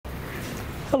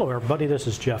Hello everybody, this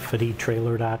is Jeff at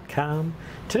etrailer.com.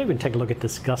 Today we're going to take a look at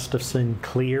this Gustafson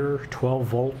clear 12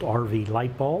 volt RV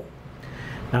light bulb.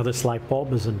 Now this light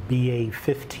bulb is in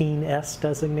BA15S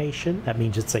designation. That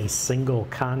means it's a single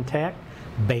contact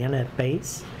bayonet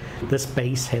base. This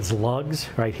base has lugs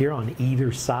right here on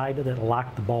either side that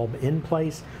lock the bulb in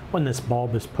place when this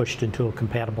bulb is pushed into a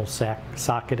compatible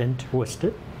socket and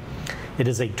twisted. It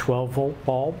is a 12 volt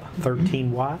bulb,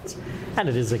 13 watts, and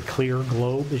it is a clear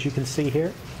globe, as you can see here.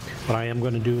 What I am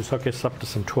going to do is hook this up to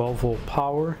some 12 volt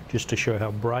power just to show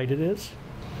how bright it is.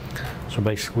 So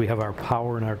basically we have our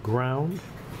power and our ground.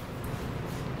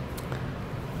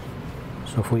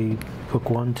 So if we hook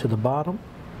one to the bottom,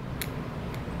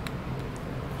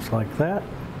 just like that.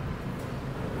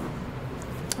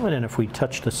 And then if we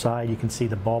touch the side, you can see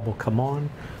the bulb will come on.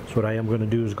 So what I am going to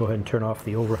do is go ahead and turn off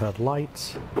the overhead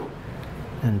lights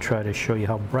and try to show you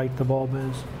how bright the bulb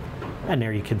is. And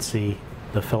there you can see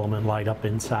the filament light up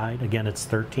inside. Again, it's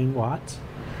 13 watts.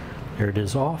 There it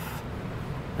is off,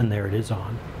 and there it is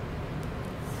on.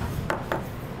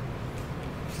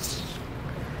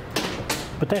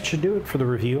 But that should do it for the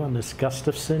review on this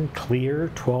Gustafson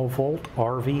clear 12 volt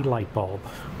RV light bulb.